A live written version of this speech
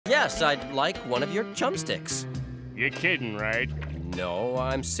Yes, I'd like one of your chumsticks. You're kidding, right? No,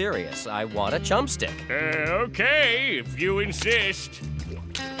 I'm serious. I want a chumstick. Okay, if you insist.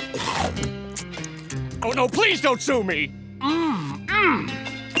 Oh, no, please don't sue me!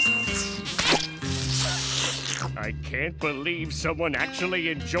 I can't believe someone actually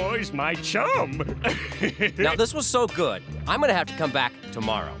enjoys my chum. Now, this was so good. I'm gonna have to come back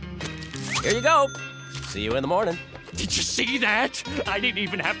tomorrow. Here you go. See you in the morning. Did you see that? I didn't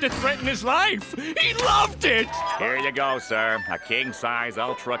even have to threaten his life. He loved it. Here you go, sir. A king-size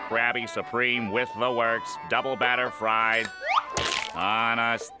Ultra Krabby Supreme with the works. Double batter fried. On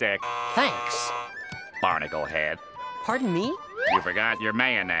a stick. Thanks. Barnacle head. Pardon me? You forgot your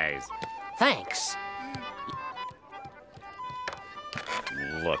mayonnaise. Thanks.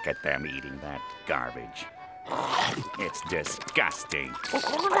 Look at them eating that garbage. It's disgusting.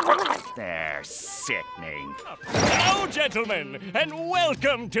 They're sickening. Hello, gentlemen, and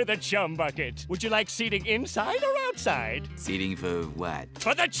welcome to the Chum Bucket. Would you like seating inside or outside? Seating for what?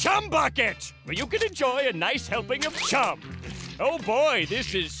 For the Chum Bucket, where you can enjoy a nice helping of chum. Oh boy,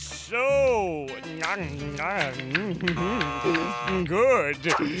 this is so good.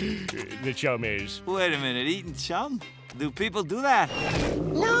 The chum is. Wait a minute, eating chum? Do people do that?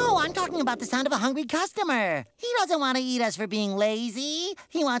 No, I'm talking about the sound of a hungry customer. He doesn't want to eat us for being lazy.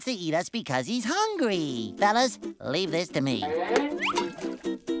 He wants to eat us because he's hungry. Fellas, leave this to me.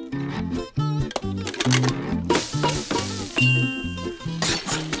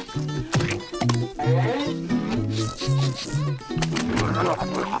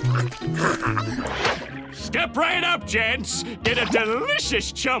 Step right up, gents. Get a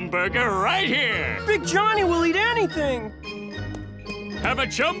delicious chum burger right here. Big Johnny will eat anything. Have a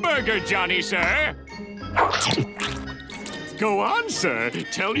chum burger, Johnny, sir. Go on, sir.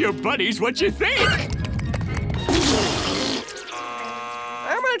 Tell your buddies what you think.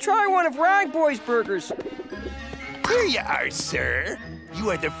 I'm gonna try one of Rag Boy's burgers. Here you are, sir. You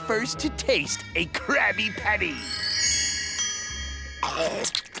are the first to taste a Krabby Patty.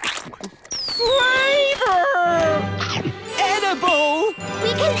 Flavor! Edible!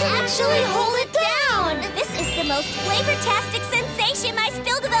 We can actually hold it down! This is the most flavor-tastic sensation my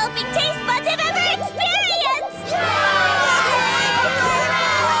still-developing taste buds have ever experienced!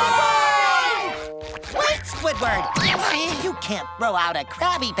 Wait, Squidward! You can't throw out a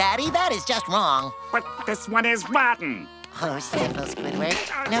Krabby Patty. That is just wrong. But this one is rotten. Oh, simple, Squidward.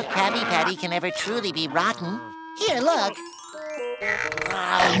 No Krabby Patty can ever truly be rotten. Here, look.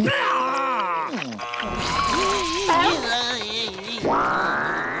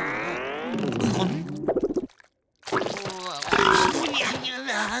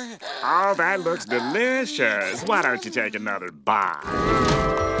 Oh, that looks delicious. Why don't you take another bite?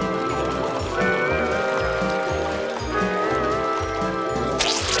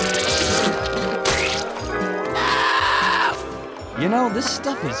 You know, this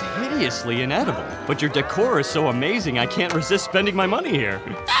stuff is hideously inedible, but your decor is so amazing I can't resist spending my money here.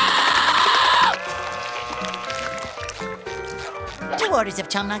 2 orders of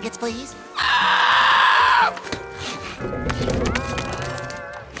chum nuggets, please.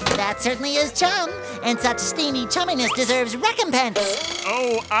 That certainly is chum, and such steamy chumminess deserves recompense.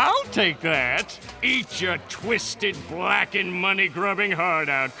 Oh, I'll take that. Eat your twisted, blackened, money-grubbing heart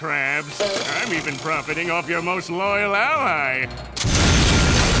out, Krabs. I'm even profiting off your most loyal ally.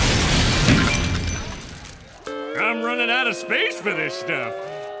 I'm running out of space for this stuff.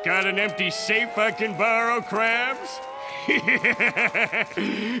 Got an empty safe I can borrow, Krabs?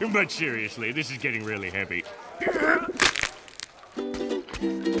 But seriously, this is getting really heavy.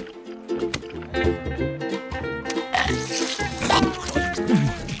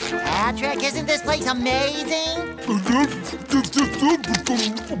 Patrick, isn't this place amazing?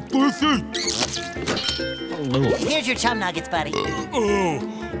 Here's your chum nuggets, buddy. Oh,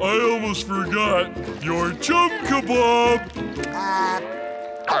 I almost forgot. Your chum kebab.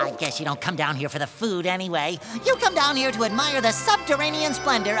 I guess you don't come down here for the food anyway. You come down here to admire the subterranean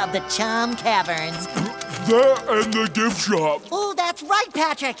splendor of the Chum Caverns. That and the gift shop. Oh, that's right,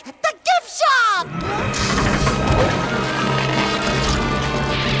 Patrick. The gift shop!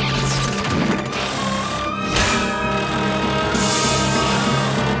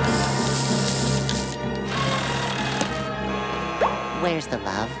 Where's the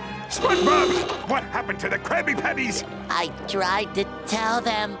love? SpongeBob! What happened to the Krabby Patties? I tried to tell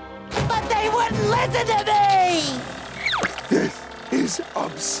them, but they wouldn't listen to me! This is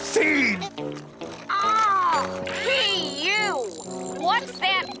obscene! Oh, hey, you! What's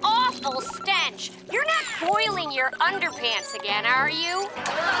that awful stench? You're not boiling your underpants again, are you?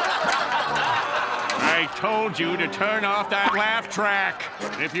 I told you to turn off that laugh track.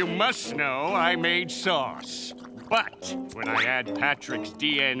 If you must know, I made sauce. But when I add Patrick's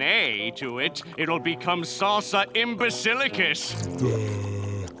DNA to it, it'll become salsa imbecilicus.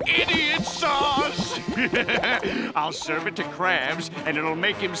 Idiot sauce! I'll serve it to Krabs, and it'll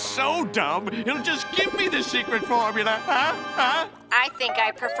make him so dumb, he'll just give me the secret formula. Huh? I think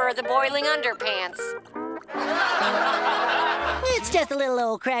I prefer the boiling underpants. It's just a little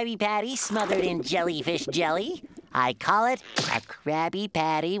old Krabby Patty smothered in jellyfish jelly. I call it a Krabby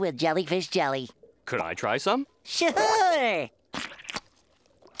Patty with jellyfish jelly. Could I try some? Sure!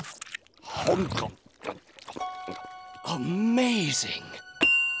 Amazing.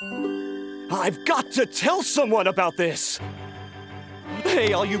 I've got to tell someone about this.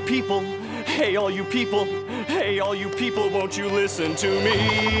 Hey, all you people. Hey, all you people. Hey, all you people, won't you listen to me?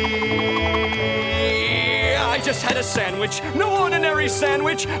 I just had a sandwich. No ordinary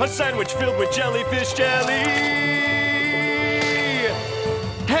sandwich. A sandwich filled with jellyfish jelly.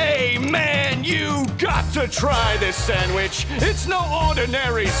 Hey, man, you got to try this sandwich. It's no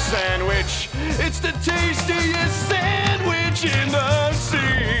ordinary sandwich. It's the tastiest sandwich in the sea.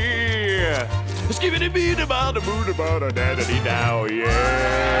 Skibbity-beat-about-a-boot-about-a-da-da-dee-dow,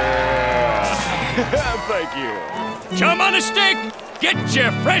 yeah. Thank you. Chum on a stick! Get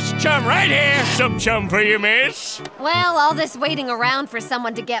your fresh chum right here! Some chum for you, miss. Well, all this waiting around for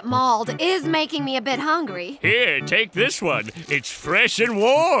someone to get mauled is making me a bit hungry. Here, take this one. It's fresh and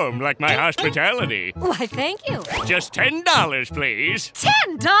warm, like my hospitality. Why, thank you. Just $10, please.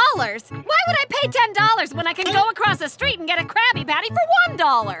 $10? Why would I pay $10 when I can go across the street and get a Krabby Patty for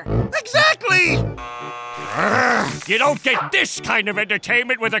 $1? Exactly! You don't get this kind of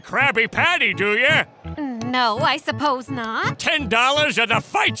entertainment with a Krabby Patty, do you? No, I suppose not. $10 and the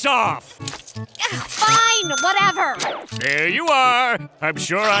fight's off! Fine, whatever. There you are. I'm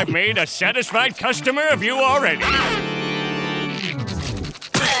sure I've made a satisfied customer of you already.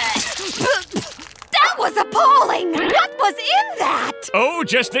 That was appalling! What was in that? Oh,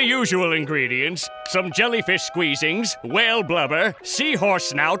 just the usual ingredients. Some jellyfish squeezings, whale blubber, seahorse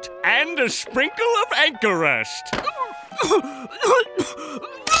snout, and a sprinkle of anchor rust.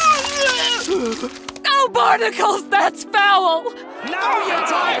 Oh, barnacles, that's foul! Now you're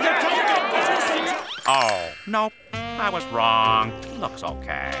talking! Oh, nope. I was wrong. Looks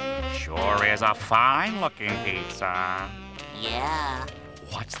okay. Sure is a fine-looking pizza. Yeah.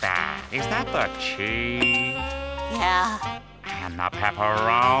 What's that? Is that the cheese? Yeah. And the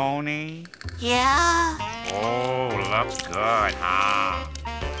pepperoni? Yeah. Oh, looks good, huh?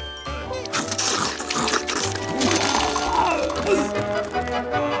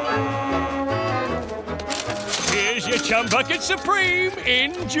 Here's your Chum Bucket Supreme.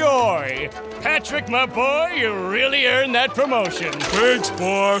 Enjoy. Patrick, my boy, you really earned that promotion. Thanks,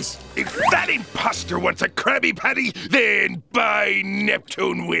 boss. If that imposter wants a Krabby Patty, then by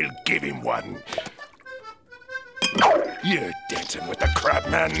Neptune we'll give him one. You're dancing with the crab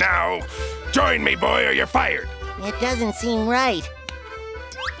man now. Join me, boy, or you're fired. It doesn't seem right.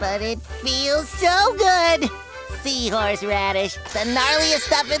 But it feels so good. Seahorse radish, the gnarliest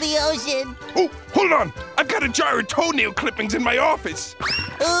stuff in the ocean. Oh, hold on. I've got a jar of toenail clippings in my office.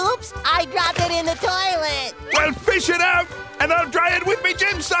 Oops, I dropped it in the toilet. Well, fish it out, and I'll dry it with me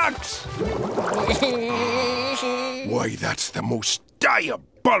gym socks. Why, that's the most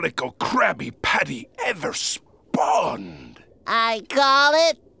diabolical Krabby Patty ever spawned. I call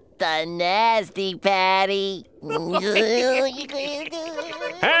it the Nasty Patty.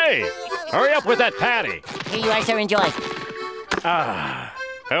 Hey, hurry up with that patty. Here you are, sir. Enjoy. Ah,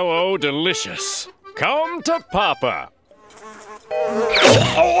 hello, delicious. Come to Papa.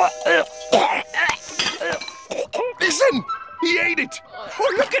 Listen, he ate it.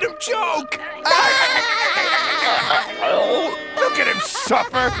 Oh, look at him choke. Look at him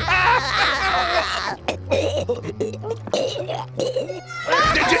suffer.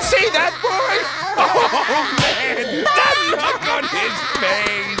 Did you see that, boy? Oh, man, that look on his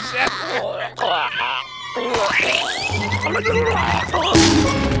face.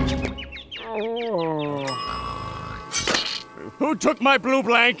 Who took my blue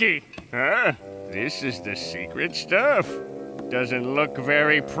blankie? Huh? This is the secret stuff. Doesn't look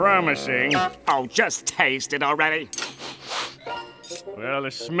very promising. Oh, just taste it already. Well,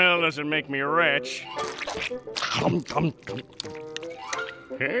 the smell doesn't make me rich.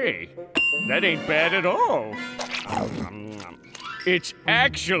 Hey, that ain't bad at all. It's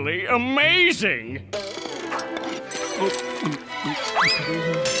actually amazing.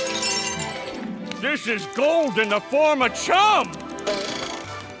 This is gold in the form of chum.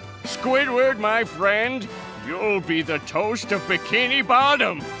 Squidward, my friend, you'll be the toast of Bikini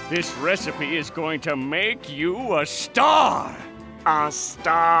Bottom. This recipe is going to make you a star. A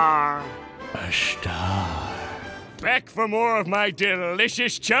star. A star. Back for more of my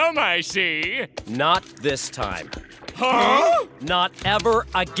delicious chum, I see. Not this time. Huh? Not ever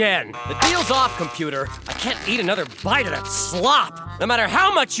again. The deal's off, computer. I can't eat another bite of that slop, no matter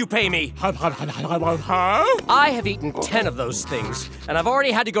how much you pay me. Huh? I have eaten 10 of those things, and I've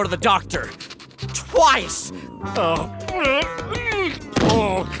already had to go to the doctor. Twice! Oh.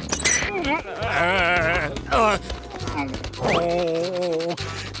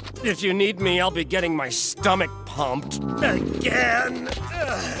 If you need me, I'll be getting my stomach pumped again.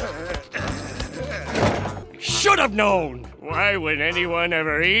 Should have known. Why would anyone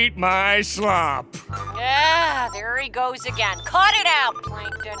ever eat my slop? Ah, there he goes again. Cut it out,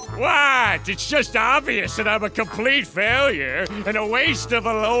 Plankton. What? It's just obvious that I'm a complete failure and a waste of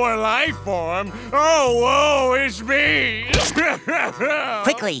a lower life form. Oh, woe is me!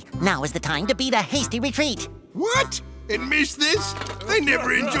 Quickly, now is the time to beat a hasty retreat. What? And miss this? I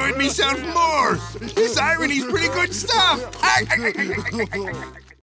never enjoyed myself more. This irony's pretty good stuff.